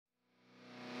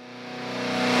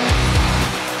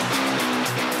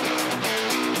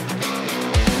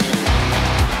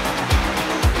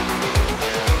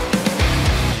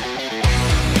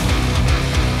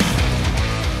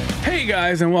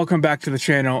guys, and welcome back to the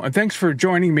channel, and thanks for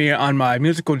joining me on my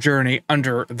musical journey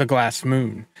under the glass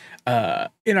moon.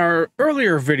 In our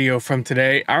earlier video from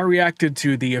today, I reacted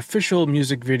to the official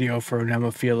music video for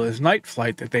Nemophila's Night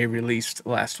Flight that they released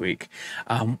last week.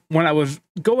 When I was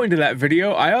going to that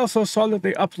video, I also saw that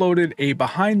they uploaded a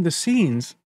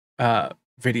behind-the-scenes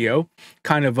video,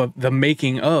 kind of the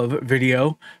making of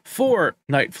video for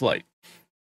Night Flight.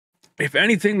 If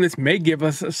anything, this may give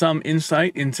us some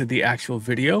insight into the actual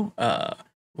video,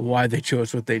 why they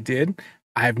chose what they did.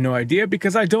 I have no idea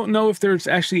because I don't know if there's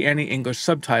actually any English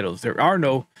subtitles. There are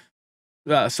no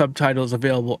subtitles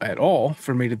available at all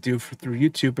for me to do through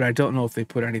YouTube, but I don't know if they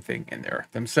put anything in there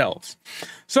themselves.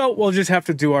 So we'll just have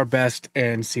to do our best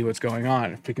and see what's going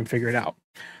on, if we can figure it out.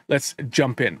 Let's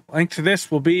jump in. Link to this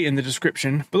will be in the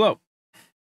description below.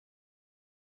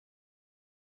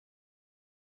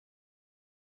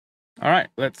 All right,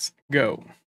 let's go.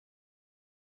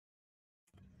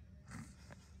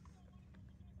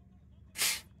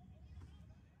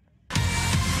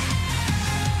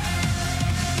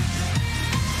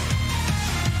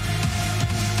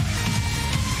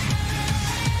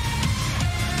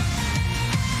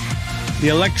 The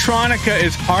electronica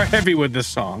is heavy with this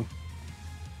song.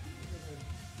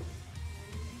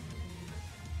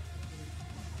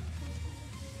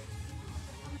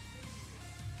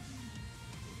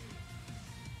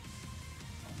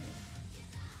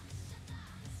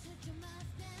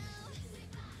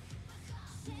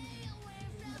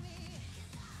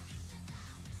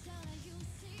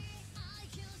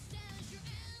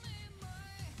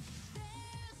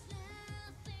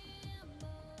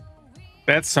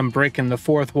 That's some breaking the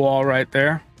fourth wall right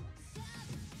there.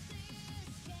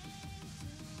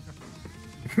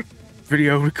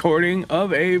 Video recording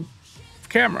of a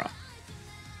camera.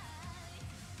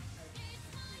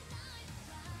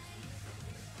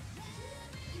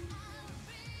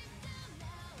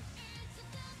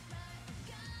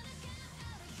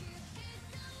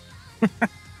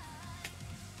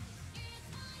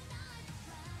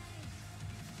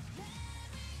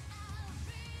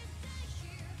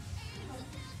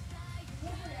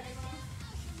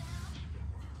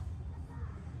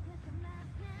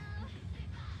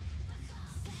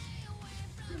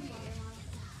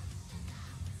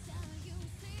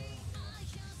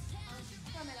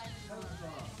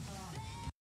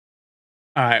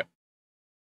 All right.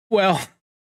 Well,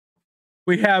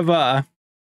 we have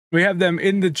them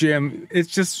in the gym.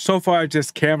 It's just so far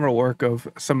just camera work of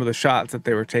some of the shots that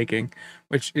they were taking,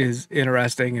 which is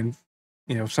interesting, and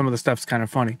you know, some of the stuff's kind of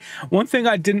funny. One thing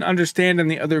I didn't understand in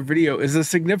the other video is the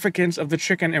significance of the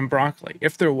chicken and broccoli,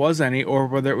 if there was any, or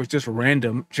whether it was just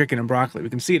random chicken and broccoli. We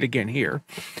can see it again here.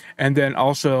 And then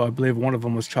also, I believe one of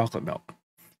them was chocolate milk.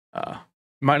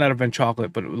 Might not have been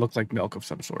chocolate, but it looked like milk of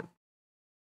some sort.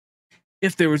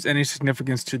 If there was any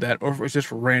significance to that, or if it was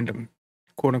just random,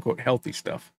 quote unquote, healthy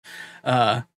stuff.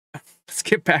 Let's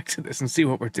get back to this and see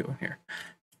what we're doing here.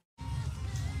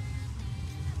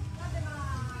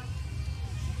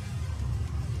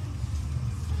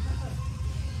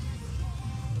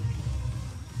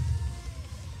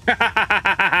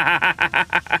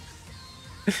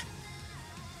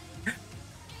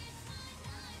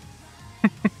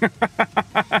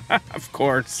 Of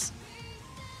course.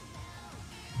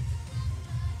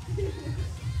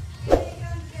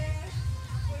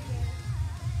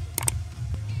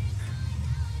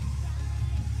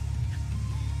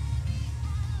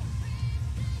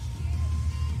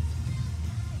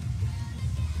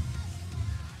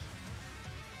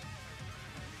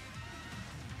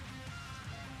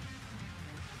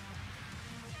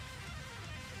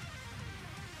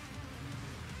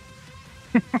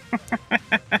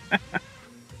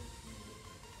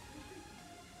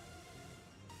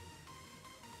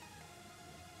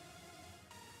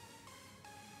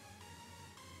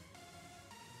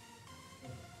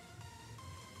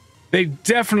 They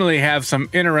definitely have some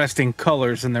interesting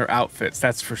colors in their outfits,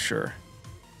 that's for sure.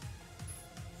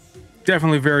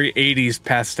 Definitely very 80s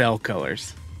pastel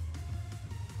colors.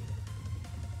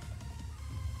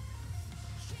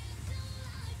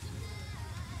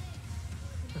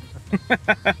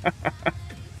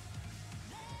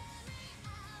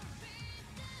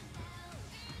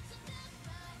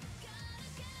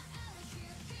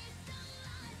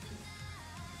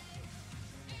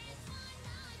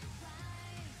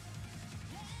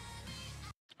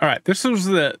 All right, this was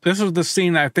the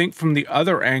scene, I think, from the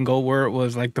other angle where it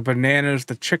was like the bananas,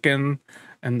 the chicken,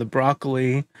 and the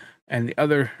broccoli, and the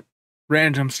other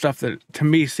random stuff that to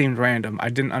me seemed random. I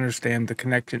didn't understand the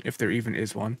connection, if there even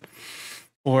is one,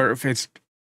 or if it's.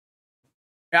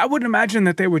 I wouldn't imagine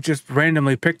that they would just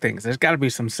randomly pick things. There's got to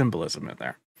be some symbolism in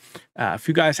there. If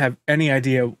you guys have any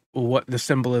idea what the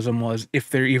symbolism was, if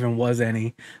there even was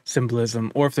any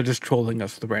symbolism, or if they're just trolling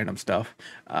us with random stuff,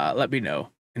 let me know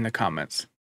in the comments.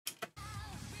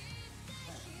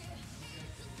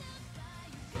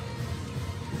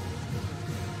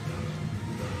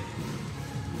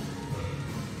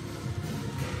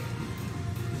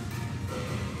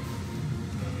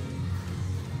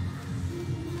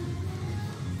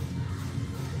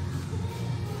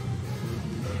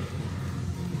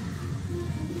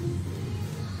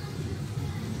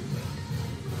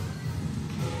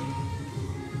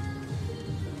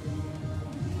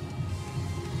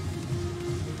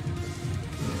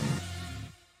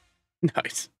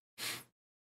 Nice.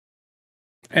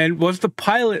 And was the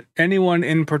pilot anyone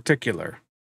in particular?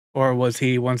 Or was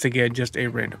he, once again, just a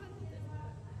random?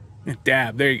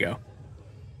 Dab, there you go.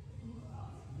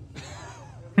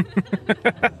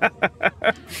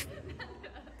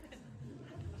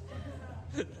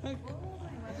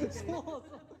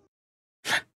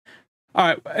 All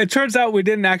right, it turns out we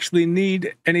didn't actually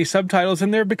need any subtitles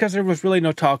in there because there was really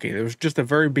no talking. There was just a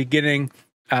very beginning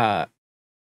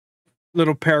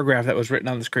little paragraph that was written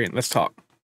on the screen. Let's talk.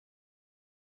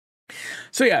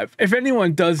 So yeah, if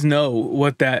anyone does know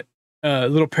what that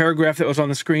little paragraph that was on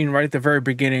the screen right at the very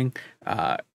beginning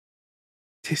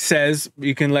says,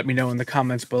 you can let me know in the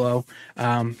comments below.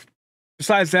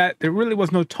 Besides that, there really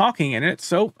was no talking in it,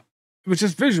 so it was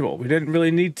just visual. We didn't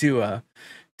really need to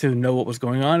know what was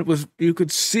going on. It was, you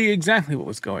could see exactly what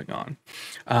was going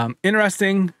on.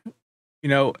 Interesting, you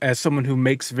know, as someone who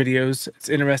makes videos, it's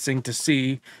interesting to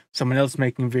see someone else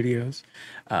making videos,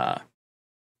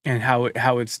 and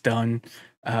how it's done.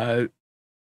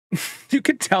 You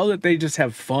could tell that they just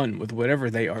have fun with whatever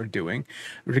they are doing,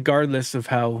 regardless of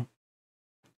how,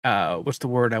 what's the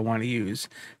word I want to use,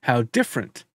 how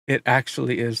different it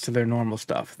actually is to their normal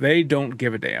stuff. They don't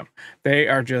give a damn. They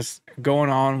are just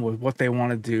going on with what they want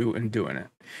to do and doing it.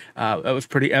 That was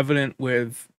pretty evident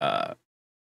with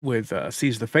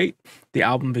Seize the Fate, the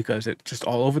album, because it's just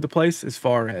all over the place as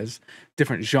far as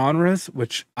different genres,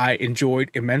 which I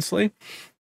enjoyed immensely.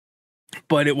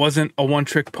 But it wasn't a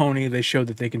one-trick pony. They showed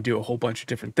that they can do a whole bunch of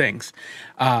different things.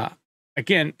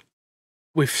 Again,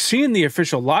 we've seen the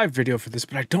official live video for this,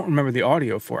 but I don't remember the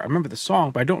audio for it. I remember the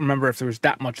song, but I don't remember if there was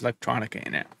that much electronica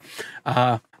in it.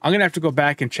 I'm going to have to go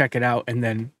back and check it out and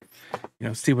then, you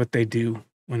know, see what they do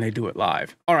when they do it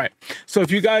live. All right. So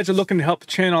if you guys are looking to help the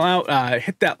channel out,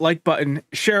 hit that like button,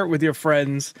 share it with your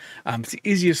friends. It's the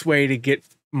easiest way to get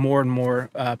more and more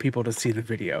people to see the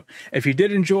video. If you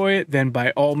did enjoy it, then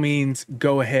by all means,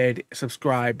 go ahead,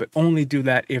 subscribe, but only do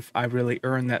that if I really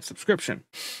earn that subscription.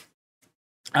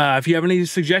 If you have any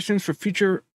suggestions for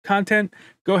future content,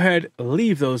 go ahead,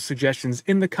 leave those suggestions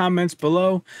in the comments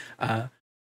below.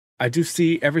 I do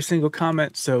see every single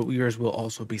comment, so yours will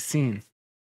also be seen.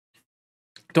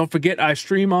 Don't forget, I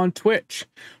stream on Twitch.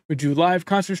 We do live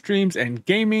concert streams and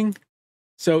gaming.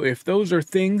 So if those are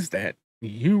things that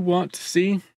you want to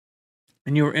see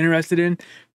and you're interested in,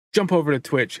 jump over to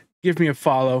Twitch, give me a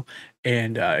follow,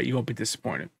 and you won't be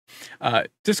disappointed.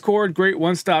 Discord, great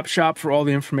one-stop shop for all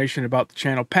the information about the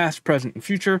channel, past, present, and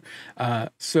future.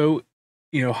 So,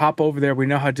 you know, hop over there. We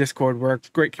know how Discord works.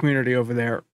 Great community over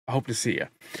there. I hope to see you.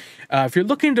 If you're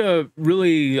looking to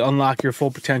really unlock your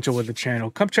full potential with the channel,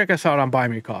 come check us out on Buy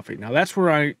Me Coffee. Now, that's where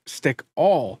I stick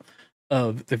all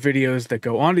of the videos that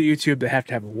go onto YouTube that have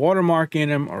to have a watermark in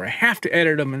them, or I have to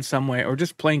edit them in some way, or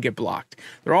just plain get blocked.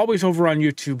 They're always over on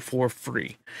YouTube for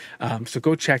free. So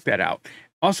go check that out.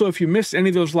 Also, if you missed any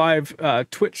of those live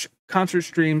Twitch concert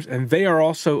streams, and they are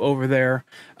also over there,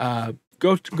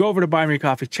 go over to Buy Me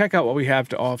Coffee, check out what we have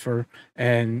to offer,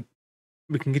 and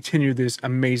we can continue this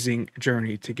amazing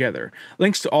journey together.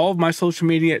 Links to all of my social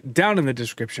media down in the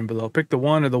description below. Pick the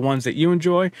one or the ones that you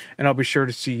enjoy, and I'll be sure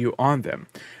to see you on them.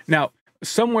 Now,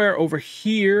 somewhere over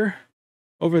here,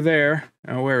 over there,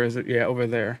 where is it? Yeah, over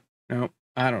there. No,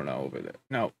 I don't know, over there.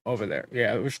 No, over there.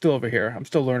 Yeah, we're still over here. I'm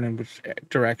still learning which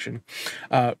direction.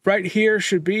 Right here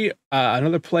should be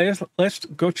another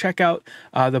playlist. Go check out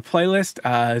the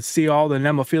playlist, see all the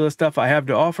Nemophila stuff I have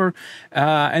to offer,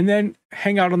 and then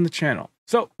hang out on the channel.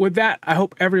 So with that, I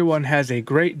hope everyone has a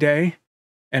great day,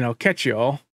 and I'll catch you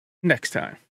all next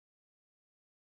time.